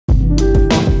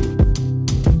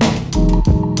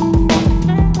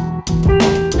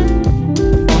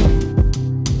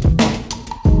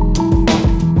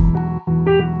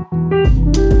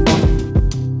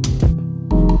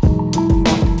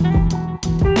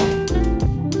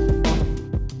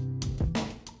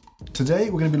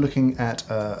Today we're going to be looking at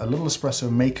a little espresso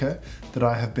maker that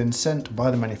I have been sent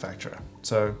by the manufacturer.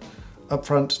 So up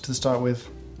front to start with,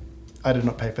 I did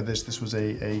not pay for this. This was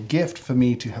a gift for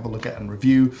me to have a look at and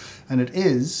review, and it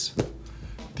is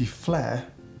the Flair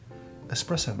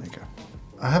Espresso Maker.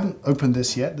 I haven't opened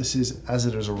this yet. This is as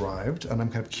it has arrived, and I'm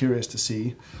kind of curious to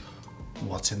see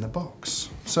what's in the box.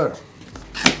 So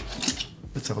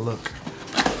let's have a look.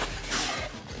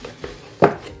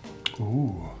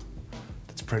 Ooh,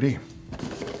 that's pretty.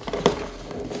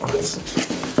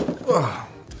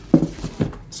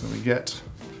 So we get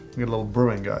a little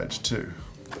brewing guide too,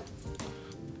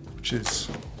 which is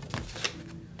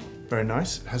very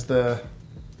nice. It has the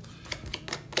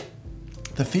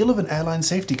feel of an airline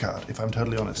safety card, if I'm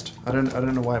totally honest. I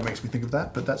don't know why it makes me think of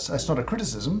that, but that's not a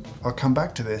criticism. I'll come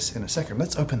back to this in a second.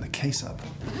 Let's open the case up.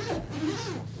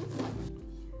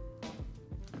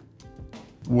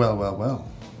 Well, well, well.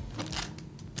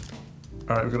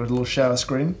 All right, we've got a little shower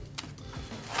screen.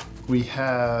 We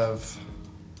have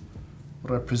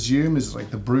what I presume is like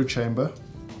the brew chamber.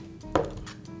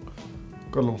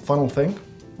 Got a little funnel thing.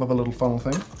 Love a little funnel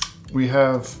thing. We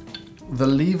have the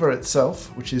lever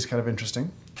itself, which is kind of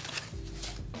interesting.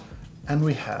 And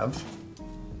we have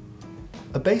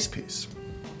a base piece.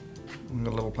 We've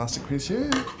got a little plastic piece here.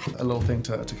 A little thing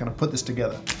to kind of put this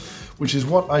together, which is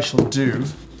what I shall do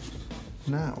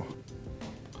now.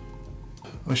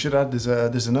 I should add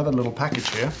there's another little package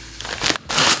here.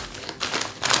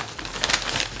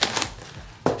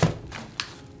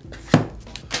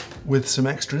 With some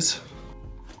extras.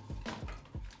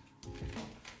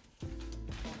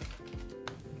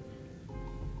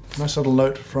 Nice little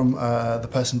note from the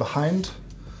person behind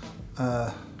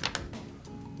the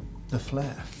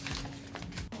Flair.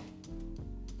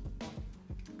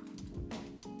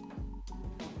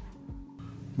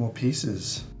 More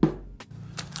pieces.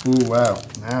 Ooh, wow.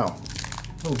 Now,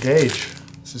 little gauge.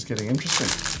 This is getting interesting.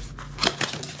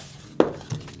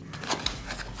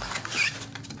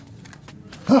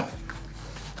 Huh.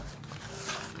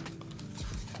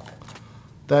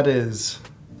 That is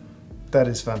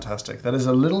fantastic. That is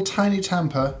a little tiny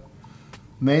tamper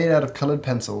made out of colored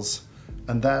pencils,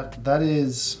 and that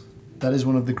is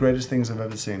one of the greatest things I've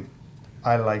ever seen.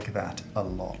 I like that a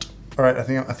lot. All right, I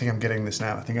think I'm getting this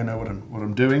now. I think I know what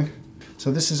I'm doing.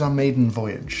 So this is our maiden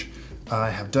voyage. I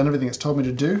have done everything it's told me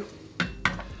to do.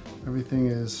 Everything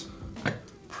is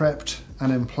prepped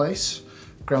and in place.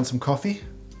 Ground some coffee.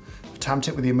 I've tamped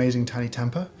it with the amazing tiny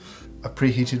tamper. I've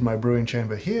preheated my brewing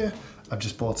chamber here. I've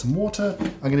just boiled some water.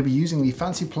 I'm going to be using the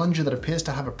fancy plunger that appears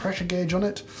to have a pressure gauge on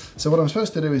it. So what I'm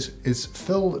supposed to do is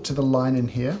fill to the line in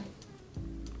here.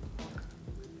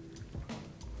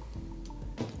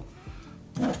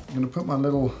 I'm going to put my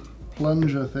little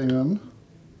plunger thing on.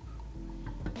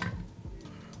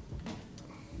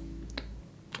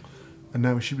 And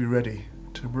now we should be ready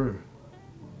to brew.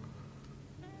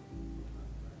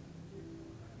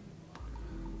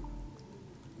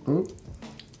 Oh,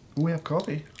 we have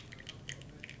coffee.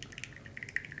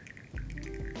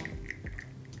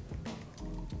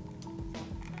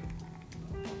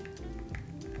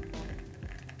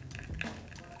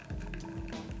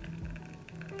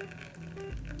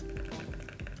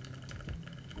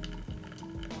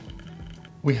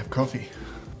 We have coffee.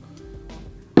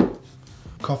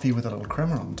 Coffee with a little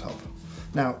crema on top.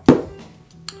 Now,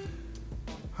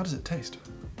 how does it taste?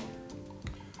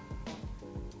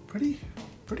 Pretty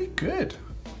good.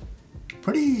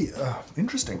 Pretty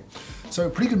interesting. So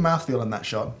pretty good mouthfeel in that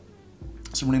shot.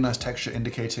 Some really nice texture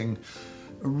indicating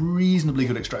a reasonably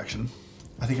good extraction.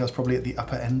 I think I was probably at the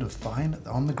upper end of fine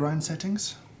on the grind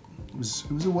settings. It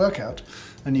was a workout,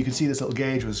 and you can see this little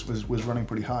gauge was running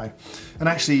pretty high. And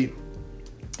actually,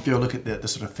 if you look at the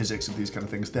sort of physics of these kind of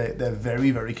things, they're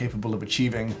very, very capable of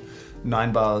achieving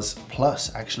 9 bars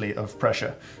plus actually of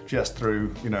pressure just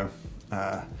through, you know,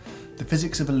 the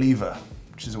physics of a lever,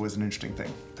 which is always an interesting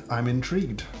thing. I'm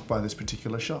intrigued by this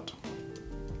particular shot.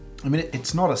 I mean,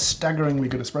 it's not a staggeringly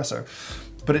good espresso,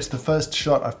 but it's the first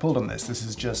shot I've pulled on this. This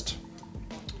is just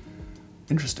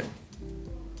interesting.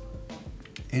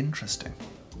 Interesting.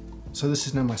 So this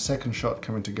is now my second shot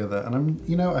coming together, and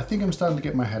I think I'm starting to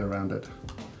get my head around it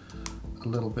a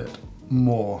little bit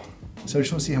more. So I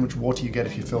just want to see how much water you get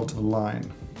if you fill to the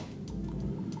line.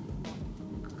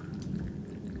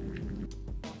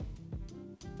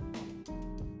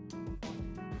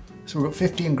 So we've got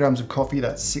 15 grams of coffee,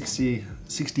 that's 60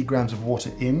 60 grams of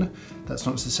water in. That's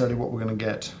not necessarily what we're gonna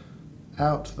get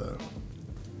out though.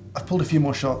 I've pulled a few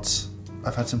more shots.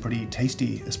 I've had some pretty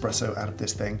tasty espresso out of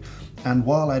this thing, and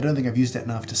while I don't think I've used it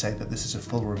enough to say that this is a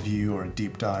full review or a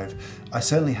deep dive, I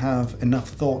certainly have enough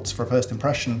thoughts for a first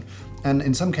impression, and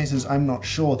in some cases I'm not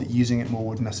sure that using it more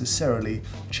would necessarily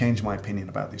change my opinion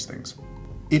about these things.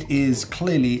 It is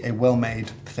clearly a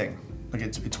well-made thing. Like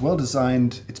it's well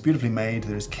designed, it's beautifully made,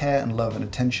 there's care and love and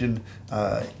attention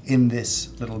in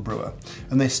this little brewer.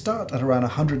 And they start at around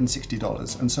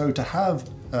 $160, and so to have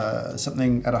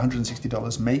something at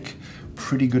 $160 make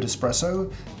pretty good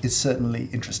espresso is certainly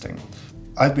interesting.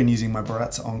 I've been using my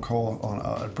Baratza Encore on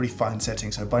a pretty fine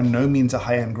setting, so by no means a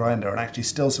high-end grinder, and actually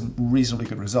still some reasonably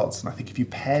good results. And I think if you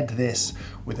paired this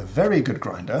with a very good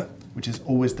grinder, which is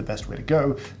always the best way to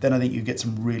go, then I think you get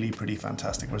some really pretty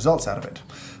fantastic results out of it.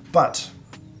 But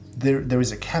there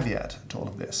is a caveat to all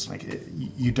of this. Like,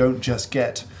 you don't just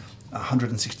get a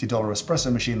 $160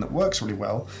 espresso machine that works really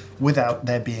well without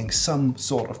there being some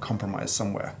sort of compromise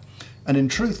somewhere. And in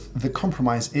truth, the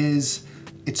compromise is,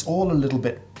 it's all a little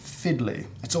bit fiddly.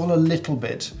 It's all a little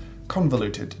bit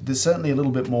convoluted. There's certainly a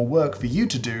little bit more work for you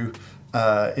to do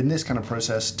in this kind of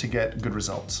process to get good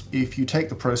results. If you take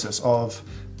the process of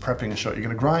prepping a shot, you're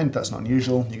gonna grind, that's not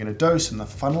unusual. You're gonna dose, and the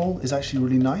funnel is actually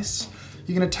really nice.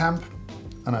 You're gonna tamp,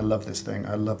 and I love this thing.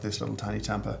 I love this little tiny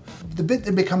tamper. The bit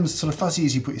that becomes sort of fussy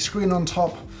is you put your screen on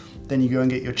top, then you go and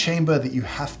get your chamber that you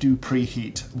have to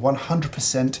preheat.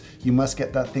 100%, you must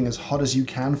get that thing as hot as you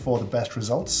can for the best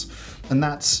results. And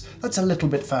that's a little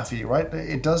bit faffy, right?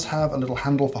 It does have a little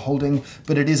handle for holding,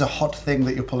 but it is a hot thing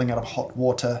that you're pulling out of hot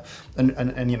water.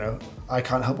 And you know, I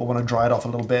can't help but want to dry it off a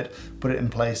little bit, put it in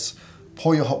place,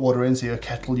 pour your hot water into your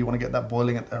kettle. You want to get that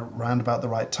boiling at around about the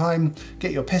right time,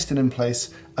 get your piston in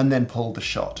place, and then pull the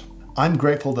shot. I'm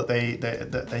grateful that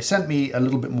they sent me a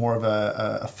little bit more of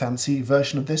a fancy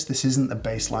version of this. This isn't the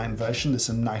baseline version, there's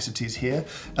some niceties here.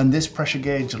 And this pressure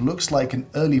gauge looks like an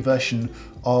early version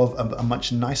of a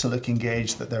much nicer looking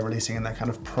gauge that they're releasing in that kind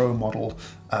of pro model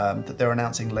that they're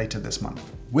announcing later this month.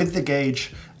 With the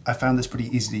gauge, I found this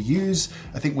pretty easy to use.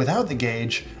 I think without the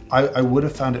gauge, I would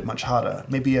have found it much harder.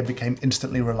 Maybe I became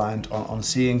instantly reliant on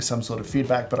seeing some sort of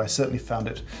feedback, but I certainly found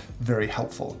it very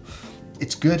helpful.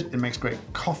 It's good, it makes great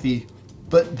coffee,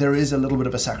 but there is a little bit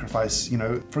of a sacrifice, you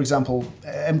know, for example,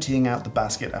 emptying out the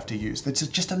basket after use. It's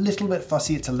just a little bit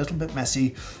fussy, it's a little bit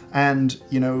messy, and,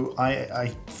 you know,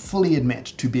 I fully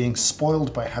admit to being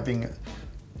spoiled by having,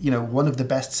 you know, one of the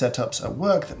best setups at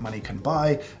work that money can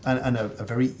buy, and a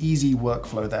very easy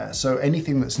workflow there. So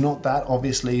anything that's not that,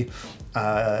 obviously,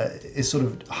 is sort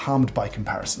of harmed by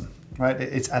comparison, right?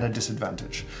 It's at a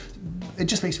disadvantage. It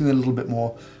just makes me a little bit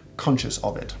more conscious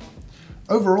of it.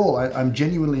 Overall, I'm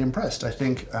genuinely impressed. I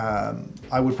think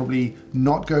I would probably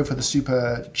not go for the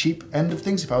super cheap end of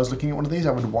things. If I was looking at one of these,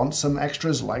 I would want some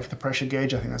extras like the pressure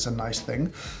gauge. I think that's a nice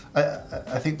thing.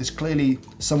 I think there's clearly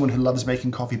someone who loves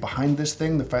making coffee behind this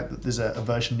thing. The fact that there's a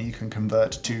version that you can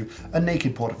convert to a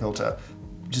naked portafilter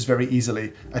just very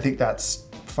easily, I think that's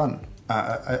fun.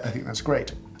 I think that's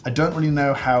great. I don't really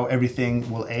know how everything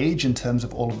will age in terms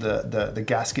of all of the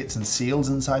gaskets and seals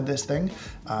inside this thing.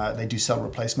 They do sell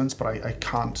replacements, but I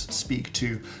can't speak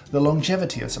to the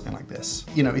longevity of something like this.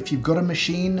 You know, if you've got a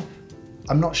machine,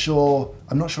 I'm not sure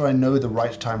I know the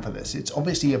right time for this. It's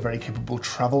obviously a very capable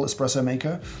travel espresso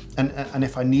maker, and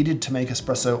if I needed to make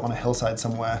espresso on a hillside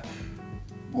somewhere,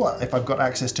 well, if I've got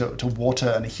access to water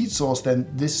and a heat source, then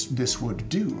this would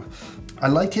do. I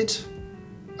like it.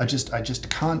 I just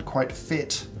can't quite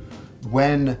fit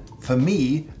when, for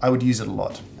me, I would use it a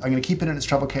lot. I'm gonna keep it in its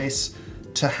travel case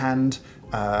to hand.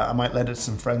 I might lend it to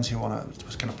some friends who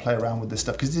just gonna play around with this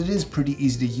stuff, because it is pretty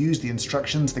easy to use. The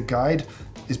instructions, the guide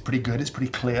is pretty good, it's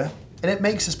pretty clear. And it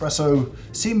makes espresso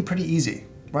seem pretty easy,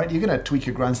 right? You're gonna tweak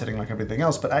your grind setting like everything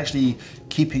else, but actually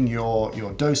keeping your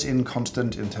dose in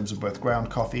constant in terms of both ground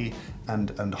coffee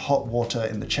and hot water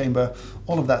in the chamber,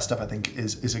 all of that stuff I think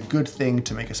is a good thing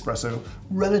to make espresso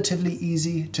relatively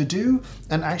easy to do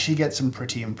and actually get some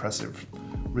pretty impressive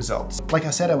results. Like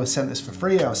I said, I was sent this for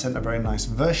free. I was sent a very nice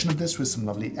version of this with some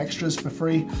lovely extras for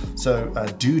free. So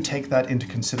do take that into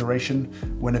consideration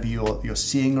whenever you're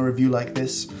seeing a review like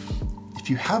this. If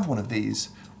you have one of these,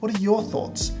 what are your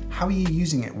thoughts? How are you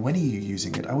using it? When are you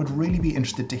using it? I would really be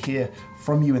interested to hear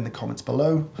from you in the comments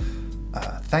below.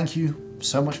 Thank you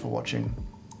so much for watching,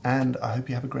 and I hope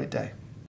you have a great day.